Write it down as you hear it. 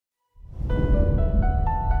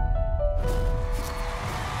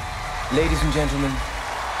Ladies and gentlemen,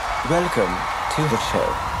 welcome to the show.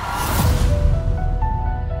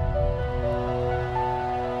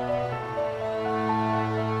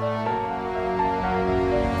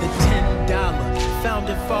 The $10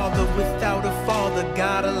 founding father without a father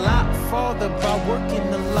got a lot farther by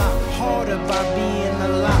working a lot harder, by being a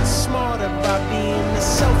lot smarter, by being a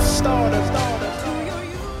self-starter.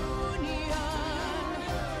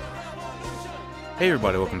 Hey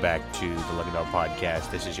everybody, welcome back to the Lucky Dog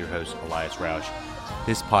Podcast. This is your host, Elias Roush.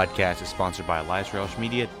 This podcast is sponsored by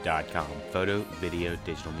EliasRoushMedia.com, photo, video,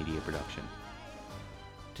 digital media production.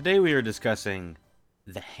 Today we are discussing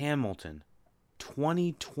the Hamilton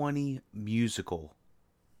 2020 musical.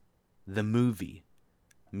 The movie,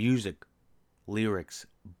 music, lyrics,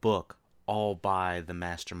 book, all by the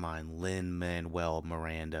mastermind Lin-Manuel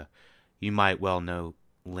Miranda. You might well know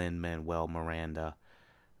Lin-Manuel Miranda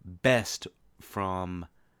best from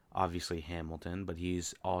obviously Hamilton, but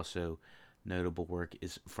he's also notable work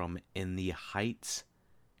is from In the Heights,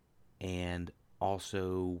 and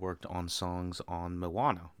also worked on songs on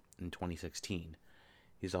Moana in 2016.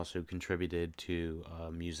 He's also contributed to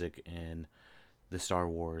music in the Star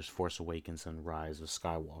Wars Force Awakens and Rise of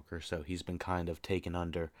Skywalker, so he's been kind of taken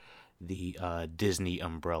under the Disney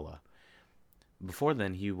umbrella. Before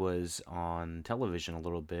then, he was on television a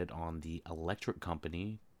little bit on The Electric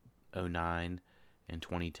Company, 2009 and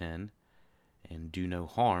 2010, and Do No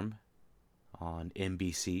Harm on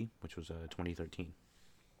NBC, which was 2013.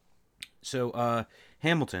 So,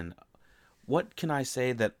 Hamilton, what can I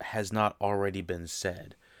say that has not already been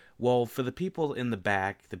said? Well, for the people in the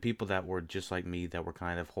back, the people that were just like me, that were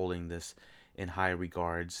kind of holding this in high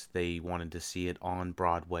regards, they wanted to see it on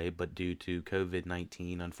Broadway, but due to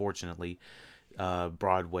COVID-19, unfortunately,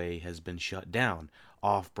 Broadway has been shut down.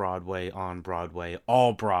 Off-Broadway, on Broadway,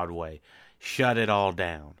 all Broadway. Shut it all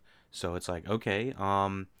down. So it's like, okay,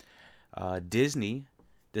 Disney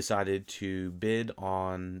decided to bid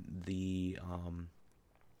on the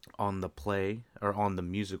play, or on the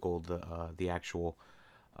musical, the actual,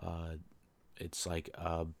 it's like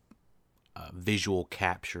a visual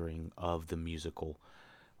capturing of the musical.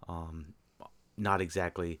 Not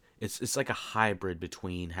exactly, it's like a hybrid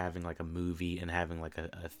between having like a movie and having like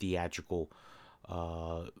a theatrical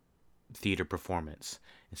theater performance,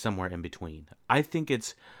 and somewhere in between. I think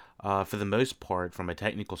it's for the most part, from a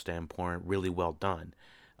technical standpoint, really well done.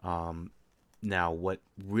 Now, what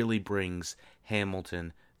really brings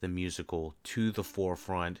Hamilton the musical to the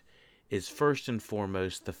forefront is first and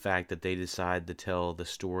foremost the fact that they decide to tell the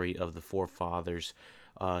story of the forefathers,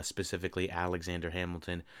 specifically Alexander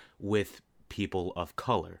Hamilton, with people of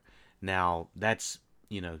color. Now, that's,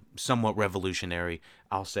 somewhat revolutionary.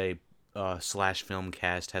 I'll say Slash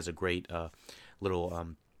Filmcast has a great little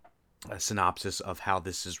synopsis of how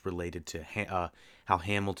this is related to how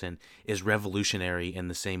Hamilton is revolutionary in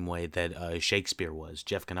the same way that Shakespeare was.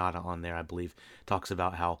 Jeff Kanata on there, I believe, talks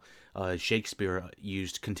about how Shakespeare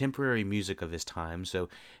used contemporary music of his time. So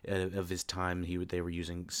they were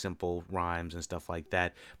using simple rhymes and stuff like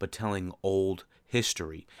that, but telling old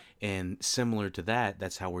history. And similar to that,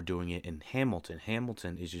 that's how we're doing it in Hamilton.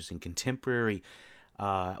 Hamilton is using contemporary,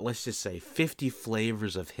 let's just say 50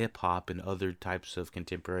 flavors of hip-hop and other types of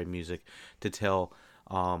contemporary music to tell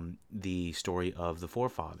the story of the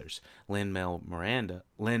forefathers. Lin-Manuel Miranda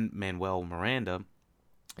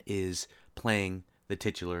is playing the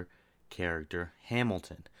titular character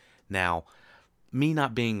Hamilton. Now, me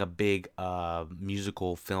not being a big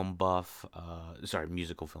musical film buff,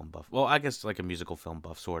 well, I guess like a musical film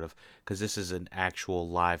buff, sort of, because this is an actual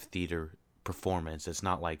live theater performance. It's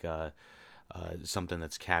not like something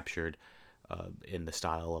that's captured in the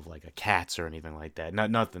style of like a Cats or anything like that.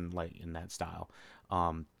 Nothing like in that style.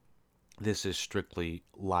 This is strictly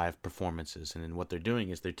live performances, and then what they're doing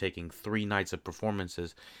is they're taking 3 nights of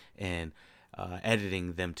performances and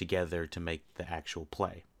editing them together to make the actual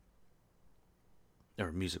play.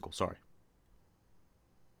 Or musical, sorry.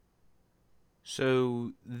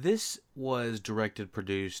 So this was directed,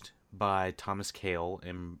 produced by Thomas Kail,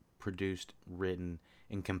 and produced, written,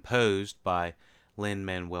 and composed by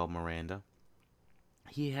Lin-Manuel Miranda.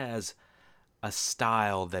 He has a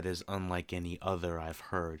style that is unlike any other I've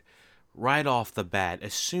heard. Right off the bat,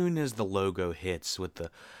 as soon as the logo hits with the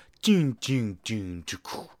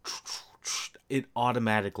it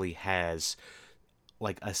automatically has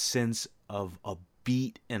like a sense of a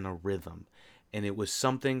beat and a rhythm. And it was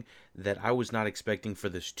something that I was not expecting for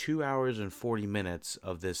this 2 hours and 40 minutes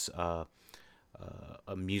of this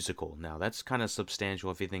a musical. Now, that's kind of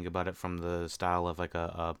substantial if you think about it from the style of like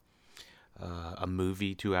a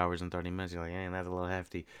movie, 2 hours and 30 minutes. You're like, that's a little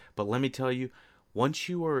hefty. But let me tell you, once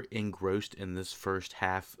you are engrossed in this first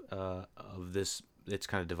half of this, it's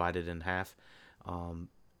kind of divided in half.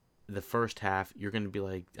 The first half, you're going to be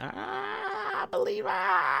like, I believe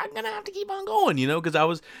I'm going to have to keep on going, because I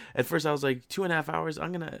was like 2.5 hours.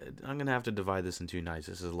 I'm going to have to divide this in 2 nights.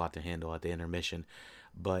 This is a lot to handle at the intermission.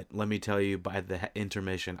 But let me tell you, by the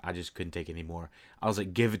intermission, I just couldn't take any more. I was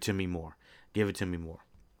like, give it to me more. Give it to me more.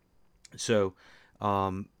 So,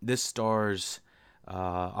 this stars,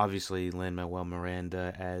 obviously, Lin-Manuel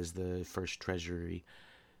Miranda as the first Treasury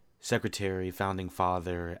Secretary, founding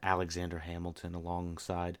father, Alexander Hamilton,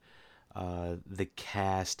 alongside the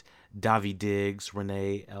cast: Daveed Diggs,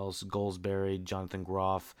 Renee Ellis Goldsberry, Jonathan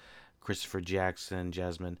Groff, Christopher Jackson,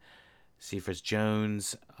 Jasmine Cephas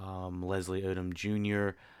Jones, Leslie Odom Jr.,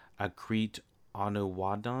 Akrit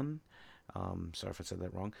Onuwadon, sorry if I said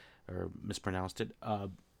that wrong or mispronounced it,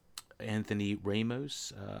 Anthony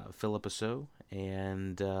Ramos, Philip Asso,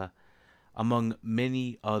 and among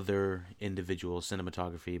many other individuals.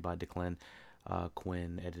 Cinematography by Declan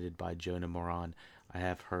Quinn, edited by Jonah Moran. I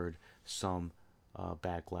have heard some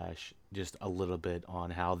backlash just a little bit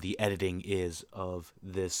on how the editing is of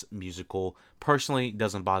this musical. Personally, it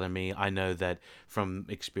doesn't bother me. I know that from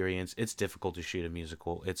experience, it's difficult to shoot a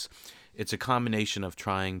musical. It's a combination of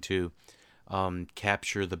trying to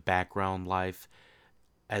capture the background life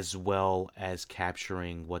as well as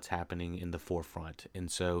capturing what's happening in the forefront. And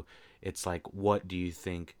so it's like, what do you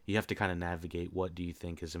think? You have to kind of navigate what do you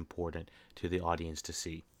think is important to the audience to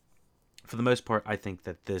see. For the most part, I think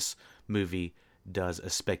that this movie does a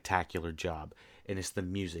spectacular job. And it's the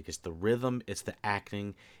music, it's the rhythm, it's the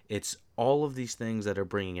acting, it's all of these things that are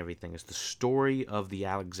bringing everything. It's the story of the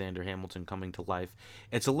Alexander Hamilton coming to life.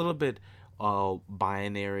 It's a little bit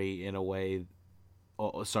binary in a way.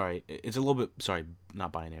 It's a little bit,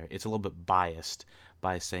 not binary. It's a little bit biased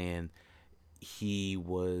by saying he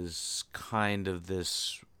was kind of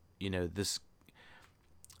this,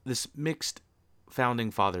 this mixed founding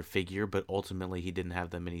father figure, but ultimately he didn't have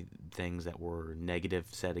that many things that were negative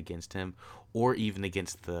said against him, or even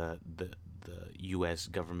against the U.S.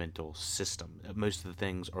 governmental system. Most of the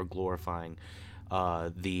things are glorifying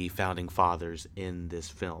the founding fathers in this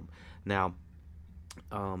film. Now,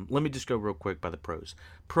 let me just go real quick by the pros.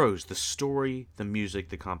 Pros: the story, the music,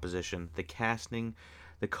 the composition, the casting,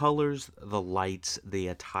 the colors, the lights, the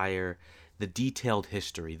attire, the detailed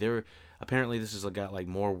history. Apparently this has got like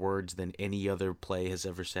more words than any other play has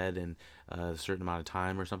ever said in a certain amount of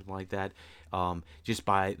time or something like that, just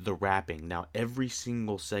by the rapping. Now, every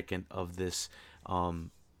single second of this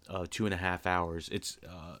 2.5 hours,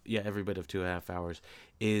 every bit of 2.5 hours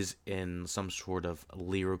is in some sort of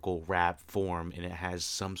lyrical rap form, and it has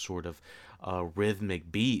some sort of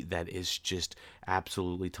rhythmic beat that is just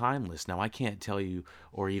absolutely timeless. Now, I can't tell you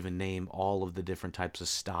or even name all of the different types of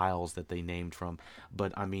styles that they named from,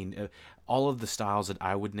 but I mean, all of the styles that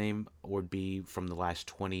I would name would be from the last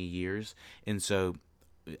 20 years. And so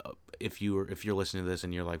if you're listening to this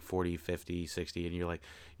and you're like 40, 50, 60, and you're like,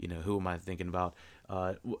 who am I thinking about?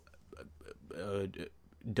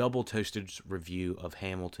 Double Toasted's review of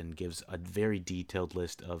Hamilton gives a very detailed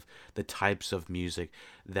list of the types of music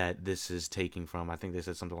that this is taking from. I think they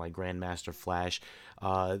said something like Grandmaster Flash.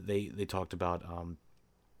 They talked about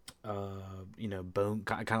Bone,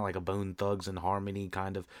 kind of like a Bone Thugs and Harmony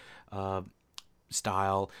kind of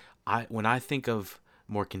style. When I think of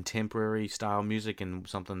more contemporary style music and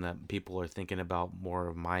something that people are thinking about more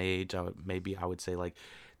of my age, I would say like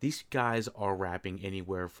these guys are rapping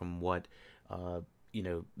anywhere from what the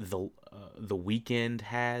Weeknd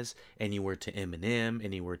has, anywhere to Eminem,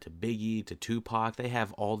 anywhere to Biggie, to Tupac. They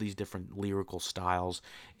have all these different lyrical styles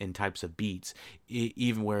and types of beats,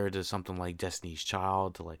 even where to something like Destiny's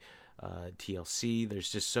Child, to like TLC.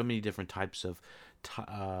 There's just so many different types of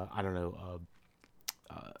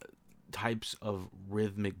types of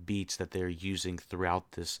rhythmic beats that they're using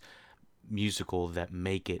throughout this musical that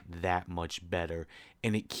make it that much better,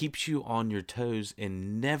 and it keeps you on your toes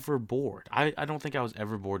and never bored. I don't think I was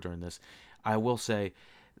ever bored during this. I will say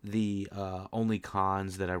the only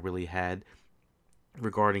cons that I really had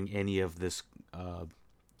regarding any of this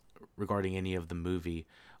regarding any of the movie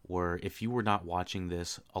were if you were not watching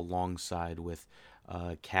this alongside with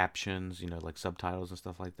captions, like subtitles and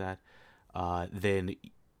stuff like that, then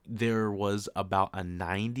there was about a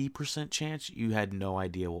 90% chance you had no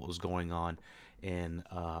idea what was going on in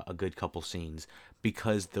a good couple scenes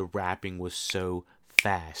because the rapping was so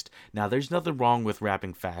fast. Now, there's nothing wrong with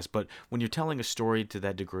rapping fast, but when you're telling a story to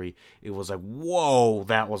that degree, it was like, whoa,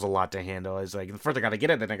 that was a lot to handle. It's like, first I gotta get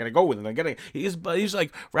it, then I gotta go with it. He's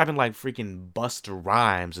like rapping like freaking Busta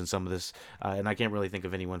Rhymes and some of this, and I can't really think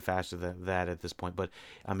of anyone faster than that at this point, but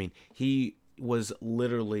I mean, he was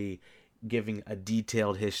literally giving a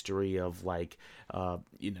detailed history of like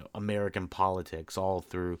American politics all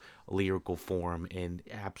through lyrical form, and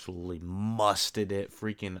absolutely musted it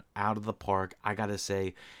freaking out of the park. I gotta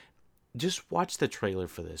say, just watch the trailer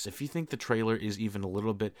for this. If you think the trailer is even a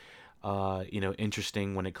little bit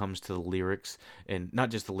interesting when it comes to the lyrics, and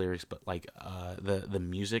not just the lyrics, but like the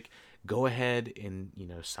music, go ahead and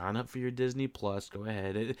sign up for your Disney Plus. Go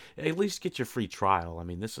ahead, at least get your free trial. I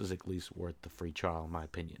mean, this is at least worth the free trial in my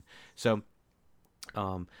opinion. So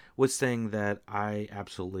was saying that I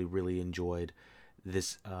absolutely really enjoyed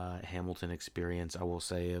this Hamilton experience. I will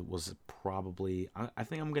say it was probably, I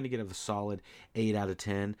think I'm going to give it a solid 8 out of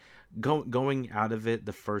 10. Going out of it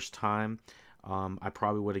the first time, I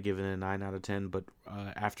probably would have given it a 9 out of 10, but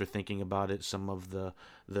after thinking about it, some of the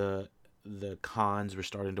cons were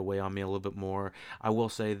starting to weigh on me a little bit more. I will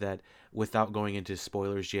say that without going into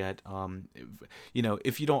spoilers yet,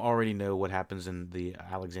 if you don't already know what happens in the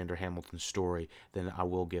Alexander Hamilton story, then I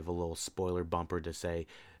will give a little spoiler bumper to say,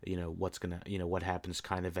 what happens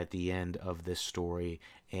kind of at the end of this story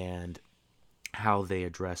and how they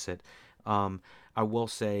address it. I will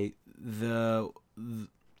say the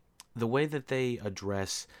way that they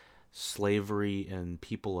address slavery and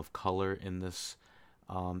people of color in this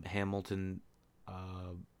Hamilton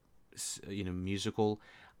musical,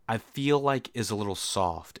 I feel like is a little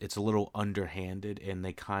soft. It's a little underhanded, and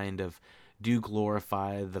they kind of do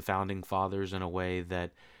glorify the founding fathers in a way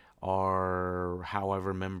that are, how I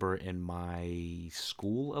remember in my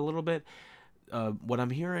school a little bit. What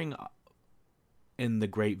I'm hearing in the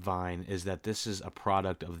grapevine is that this is a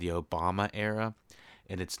product of the Obama era,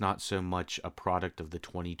 and it's not so much a product of the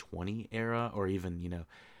 2020 era, or even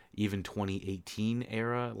 2018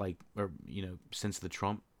 era, since the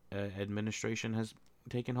Trump administration has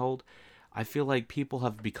taken hold. I feel like people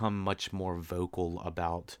have become much more vocal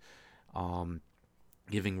about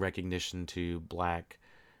giving recognition to black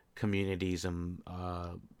communities, and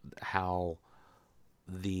how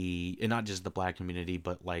and not just the black community,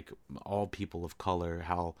 but like all people of color,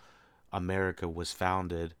 how America was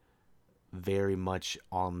founded very much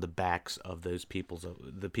on the backs of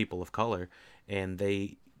the people of color, and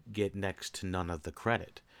they get next to none of the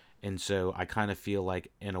credit. And so I kind of feel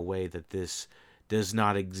like, in a way, that this does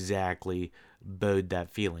not exactly bode that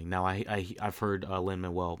feeling. Now, I've heard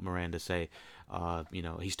Lin-Manuel Miranda say,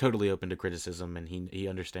 he's totally open to criticism, and he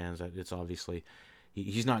understands that it's obviously,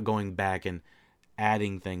 he's not going back and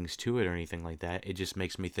adding things to it or anything like that. It just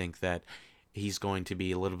makes me think that he's going to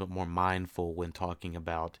be a little bit more mindful when talking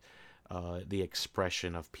about the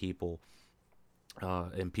expression of people,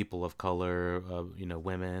 and people of color,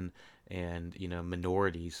 women, and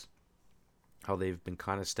minorities, how they've been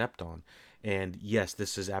kind of stepped on. And yes,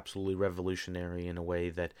 this is absolutely revolutionary in a way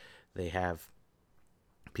that they have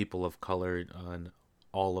people of color on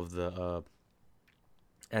all of the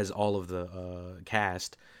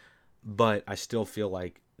cast, but I still feel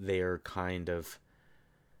like they're kind of,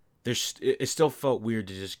 it still felt weird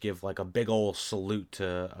to just give like a big old salute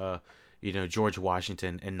to George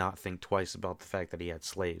Washington and not think twice about the fact that he had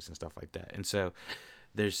slaves and stuff like that. And so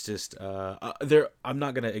there's just I'm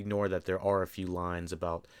not going to ignore that there are a few lines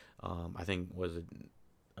about I think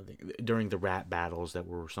during the rap battles that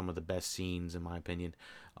were some of the best scenes in my opinion.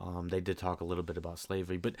 They did talk a little bit about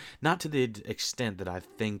slavery, but not to the extent that I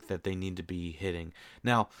think that they need to be hitting.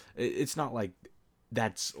 Now, it's not like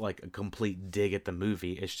that's like a complete dig at the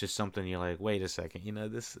movie. It's just something you're like, wait a second,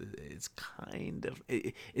 this, it's kind of,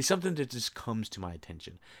 it's something that just comes to my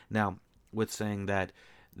attention. Now, with saying that,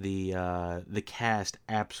 the cast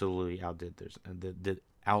absolutely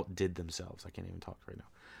outdid themselves. I can't even talk right now.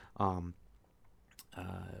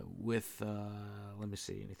 Let me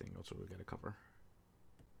see, anything else we got to cover?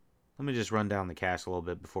 Let me just run down the cast a little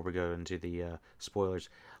bit before we go into the spoilers.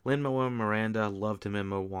 Lin-Manuel Miranda, loved him in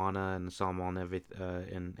Moana and saw him on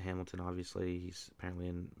in Hamilton, obviously. He's apparently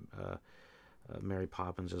in Mary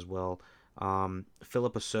Poppins as well.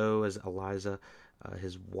 Philippa Soh as Eliza,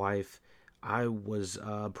 his wife. I was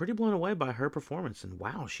pretty blown away by her performance, and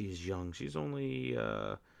wow, she's young. She's only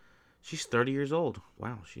she's 30 years old.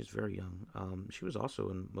 Wow, she's very young. She was also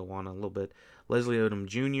in Moana a little bit. Leslie Odom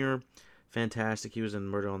Jr., fantastic. He was in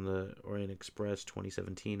Murder on the Orient Express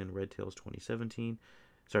 2017 and Red Tails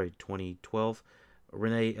 2012.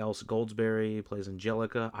 Renee Else Goldsberry plays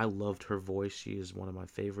Angelica. I loved her voice. She is one of my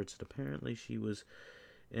favorites. And apparently she was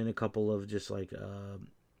in a couple of just like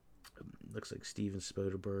looks like Steven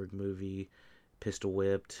Soderbergh movie, Pistol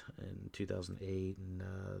Whipped in 2008, and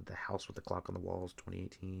The House with the Clock on the Walls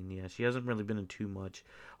 2018. Yeah, she hasn't really been in too much.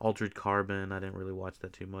 Altered Carbon, I didn't really watch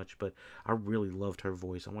that too much, but I really loved her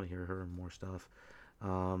voice. I want to hear her in more stuff.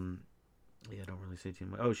 Yeah, I don't really see too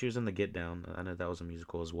much. Oh, she was in The Get Down. I know that was a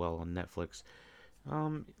musical as well on Netflix.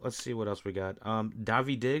 Let's see what else we got.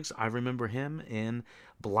 Davy Diggs, I remember him in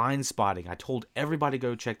Blind Spotting. I told everybody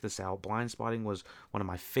go check this out. Blind Spotting was one of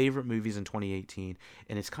my favorite movies in 2018,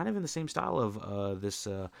 and it's kind of in the same style of this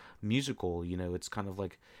musical. You know, it's kind of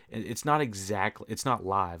like it's not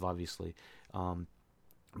live, obviously,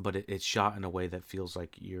 but it's shot in a way that feels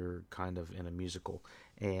like you're kind of in a musical,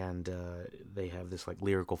 and they have this like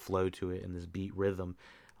lyrical flow to it and this beat rhythm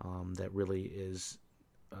that really is.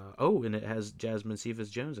 And it has Jasmine Cephas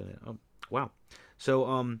Jones in it. Oh, wow.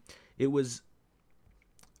 So it was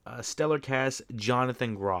a stellar cast.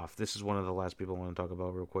 Jonathan Groff. This is one of the last people I want to talk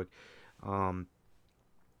about real quick.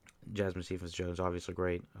 Jasmine Cephas Jones, obviously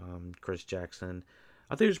great. Chris Jackson.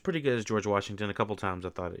 I think he was pretty good as George Washington. A couple times I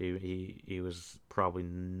thought he was probably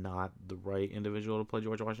not the right individual to play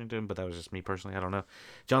George Washington, but that was just me personally. I don't know.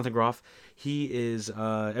 Jonathan Groff. He is,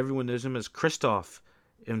 everyone knows him as Kristoff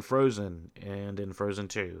in Frozen and in Frozen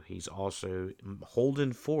 2. He's also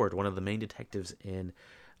Holden Ford, one of the main detectives in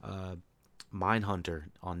Mindhunter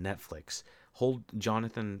on Netflix.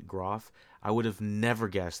 Jonathan Groff. I would have never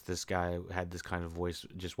guessed this guy had this kind of voice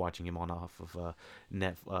just watching him on off of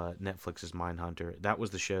Netflix's Mindhunter. That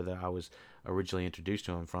was the show that I was originally introduced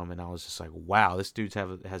to him from, and I was just like, wow, this dude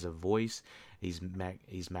has a voice. He's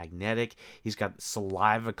magnetic. He's got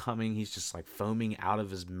saliva coming. He's just like foaming out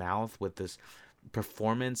of his mouth with this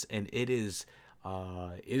performance, and it is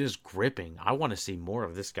gripping. I want to see more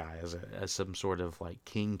of this guy as some sort of like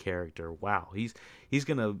king character. Wow, he's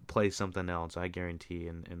gonna play something else, I guarantee.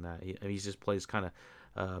 In that he just plays kind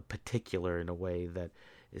of particular in a way that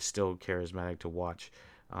is still charismatic to watch.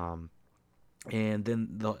 And then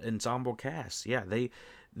the ensemble cast, yeah, the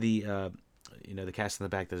cast in the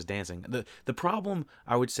back that's dancing. The problem,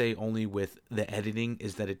 I would say, only with the editing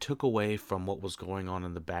is that it took away from what was going on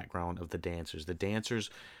in the background of the dancers. The dancers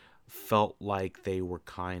felt like they were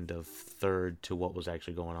kind of third to what was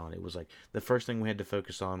actually going on. It was like the first thing we had to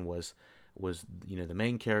focus on was the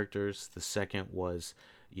main characters. The second was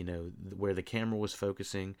where the camera was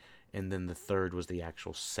focusing, and then the third was the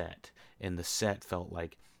actual set. And the set felt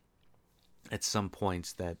like at some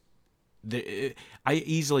points that I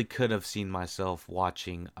easily could have seen myself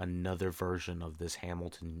watching another version of this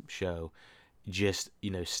Hamilton show, just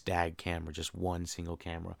stag camera, just one single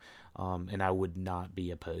camera, and I would not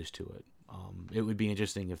be opposed to it. It would be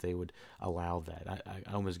interesting if they would allow that. I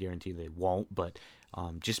almost guarantee they won't, but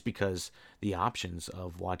just because the options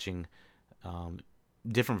of watching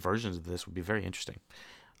different versions of this would be very interesting.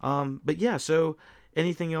 But yeah, so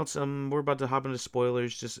anything else? We're about to hop into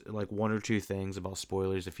spoilers. Just like one or two things about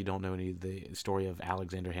spoilers. If you don't know any of the story of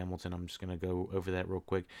Alexander Hamilton, I'm just gonna go over that real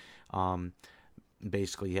quick.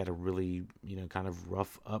 Basically, he had a really kind of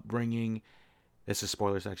rough upbringing. This is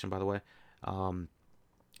spoiler section, by the way.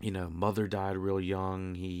 Mother died real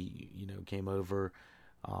young. He came over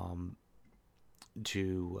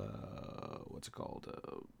to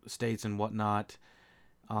States and whatnot.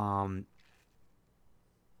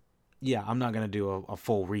 Yeah, I'm not going to do a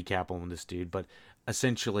full recap on this dude, but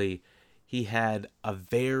essentially he had a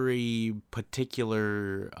very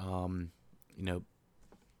particular,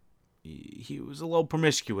 he was a little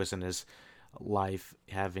promiscuous in his life,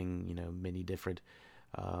 having, many different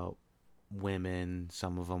women.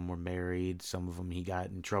 Some of them were married, some of them he got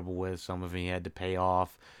in trouble with, some of them he had to pay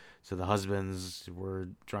off. So the husbands were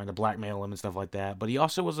trying to blackmail him and stuff like that. But he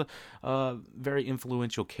also was a very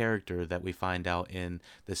influential character that we find out in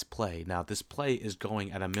this play. Now, this play is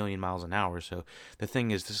going at 1,000,000 miles an hour. So the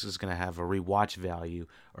thing is, this is going to have a rewatch value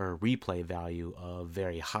or a replay value of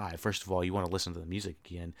very high. First of all, you want to listen to the music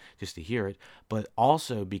again just to hear it. But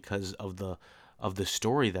also because of the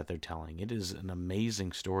story that they're telling. It is an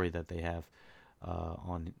amazing story that they have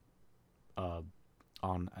on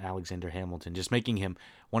Alexander Hamilton, just making him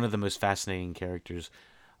one of the most fascinating characters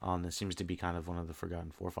that seems to be kind of one of the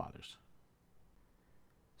forgotten forefathers.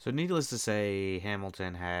 So needless to say,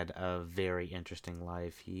 Hamilton had a very interesting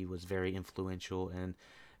life. He was very influential in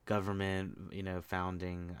government,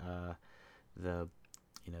 founding the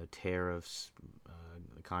tariffs,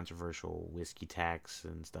 the controversial whiskey tax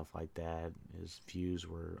and stuff like that. His views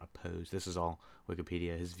were opposed. This is all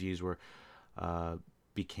Wikipedia. His views were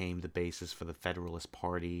became the basis for the Federalist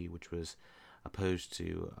Party, which was opposed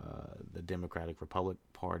to the Democratic Republic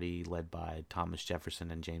Party led by Thomas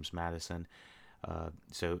Jefferson and James Madison.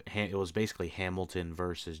 So it was basically Hamilton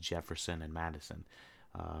versus Jefferson and Madison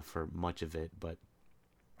for much of it. But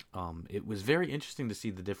it was very interesting to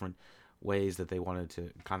see the different ways that they wanted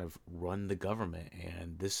to kind of run the government.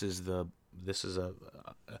 And this is a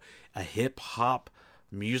hip hop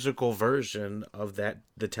musical version of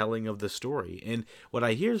the telling of the story. And what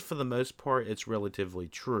I hear is, for the most part, it's relatively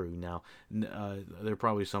true. Now, there are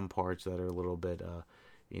probably some parts that are a little bit,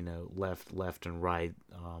 left and right,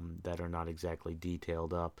 that are not exactly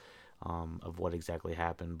detailed up, of what exactly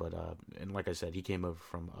happened. But and like I said, he came over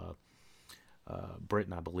from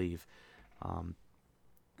Britain, I believe.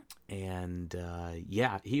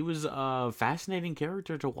 He was a fascinating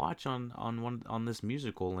character to watch on this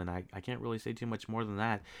musical, and I can't really say too much more than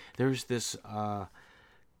that. There's this let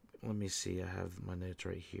me see, I have my notes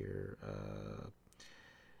right here.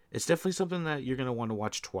 It's definitely something that you're going to want to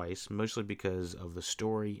watch twice, mostly because of the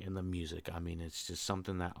story and the music. I mean, it's just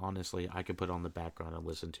something that, honestly, I could put on the background and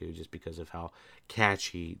listen to, just because of how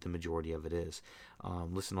catchy the majority of it is.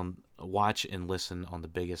 Watch and listen on the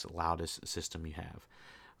biggest, loudest system you have.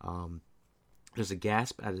 There's a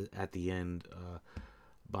gasp at the end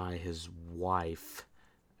by his wife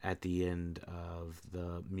at the end of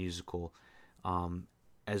the musical,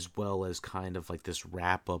 as well as kind of like this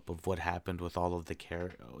wrap up of what happened with all of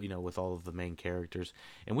with all of the main characters.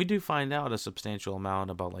 And we do find out a substantial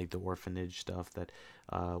amount about like the orphanage stuff that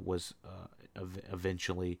was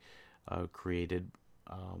eventually created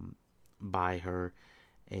by her,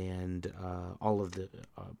 and all of the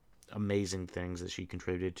amazing things that she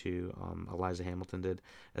contributed to, Eliza Hamilton did,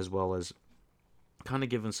 as well as kind of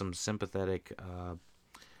giving some sympathetic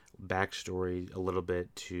backstory a little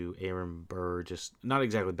bit to Aaron Burr. Just not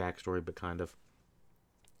exactly backstory, but kind of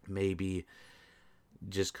maybe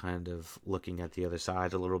just kind of looking at the other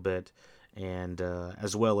side a little bit, and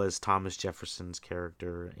as well as Thomas Jefferson's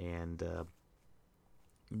character, and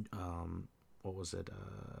what was it?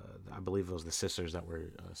 I believe it was the sisters that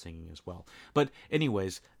were singing as well. But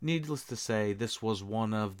anyways, needless to say, this was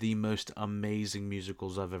one of the most amazing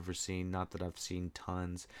musicals I've ever seen. Not that I've seen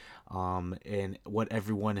tons. And what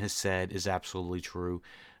everyone has said is absolutely true.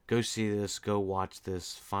 Go see this. Go watch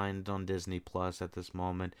this. Find it on Disney Plus at this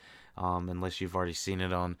moment. Unless you've already seen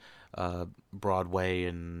it on Broadway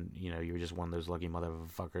and, you're just one of those lucky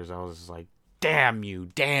motherfuckers. I was just like, damn you,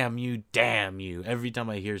 damn you, damn you. Every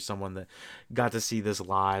time I hear someone that got to see this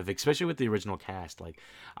live, especially with the original cast, like,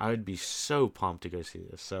 I would be so pumped to go see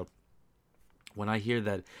this. So when I hear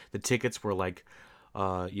that the tickets were like,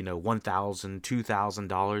 $1,000,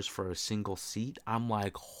 $2,000 for a single seat, I'm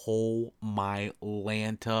like, oh my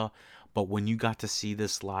Lanta. But when you got to see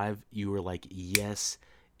this live, you were like, yes,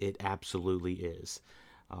 it absolutely is.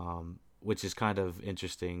 Which is kind of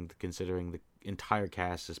interesting, considering the entire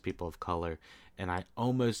cast is people of color, and I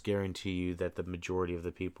almost guarantee you that the majority of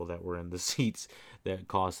the people that were in the seats that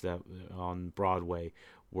cost that on Broadway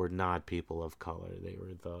were not people of color. They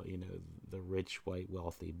were the rich, white,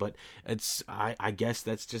 wealthy. But I guess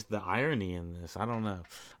that's just the irony in this. I don't know.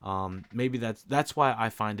 Maybe that's why I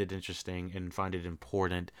find it interesting and find it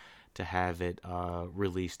important to have it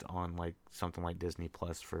released on like something like Disney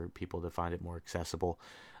Plus for people to find it more accessible.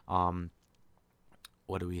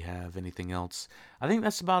 What do we have? Anything else? I think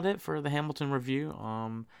that's about it for the Hamilton review.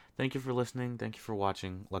 Thank you for listening. Thank you for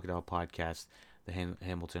watching Luck It Out Podcast, the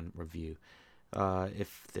Hamilton review.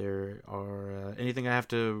 If there are anything I have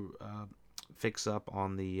to fix up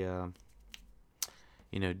on the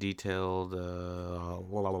detailed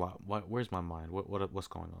where's my mind? What's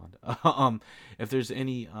going on? If there's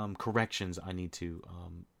any corrections I need to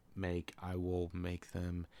make, I will make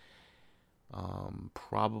them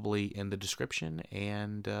probably in the description,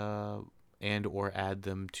 and or add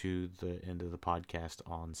them to the end of the podcast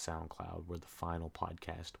on SoundCloud, where the final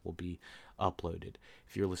podcast will be uploaded.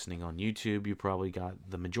 If you're listening on YouTube, you probably got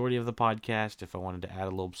the majority of the podcast. If I wanted to add a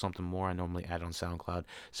little something more, I normally add on SoundCloud,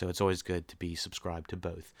 so it's always good to be subscribed to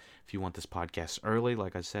both. If you want this podcast early,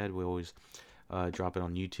 like I said, we always drop it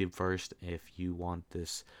on YouTube first. If you want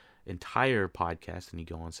this entire podcast, then you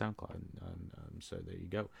go on SoundCloud. So there you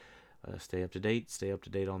go. Stay up to date. Stay up to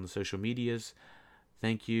date on the social medias.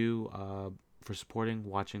 Thank you for supporting,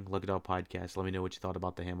 watching Look It Out Podcast. Let me know what you thought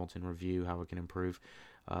about the Hamilton review, how it can improve,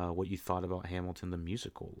 what you thought about Hamilton the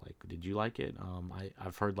musical. Like, did you like it?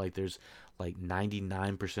 I've heard like there's like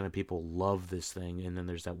 99% of people love this thing, and then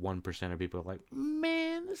there's that 1% of people like,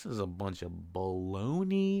 man, this is a bunch of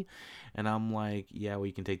baloney. And I'm like, yeah, well,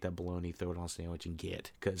 you can take that baloney, throw it on a sandwich, and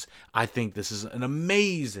get, because I think this is an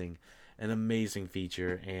amazing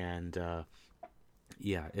feature, and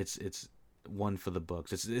it's one for the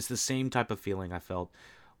books. It's the same type of feeling I felt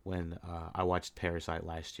when I watched Parasite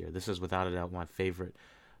last year. This is without a doubt my favorite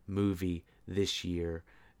movie this year,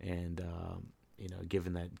 and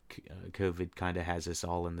given that COVID kind of has us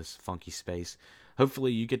all in this funky space,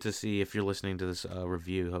 hopefully you get to see, if you're listening to this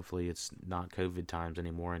review, hopefully it's not COVID times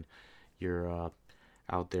anymore, and you're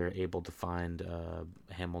out there able to find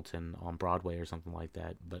Hamilton on Broadway or something like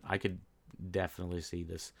that. But I could definitely see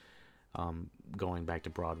this going back to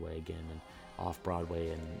Broadway again and off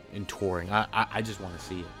Broadway and touring. I just want to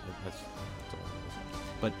see it. That's all it is.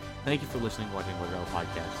 But thank you for listening, watching Lugging Out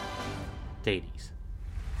Podcast. Dadies.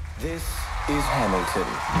 This is Hamilton.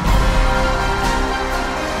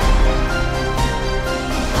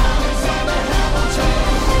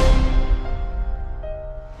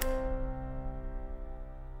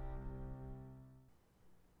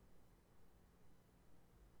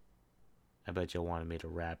 I bet you wanted me to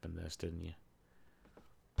rap in this, didn't you?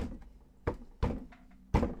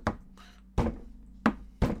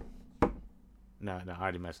 No, I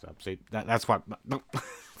already messed up. See, that's why. No.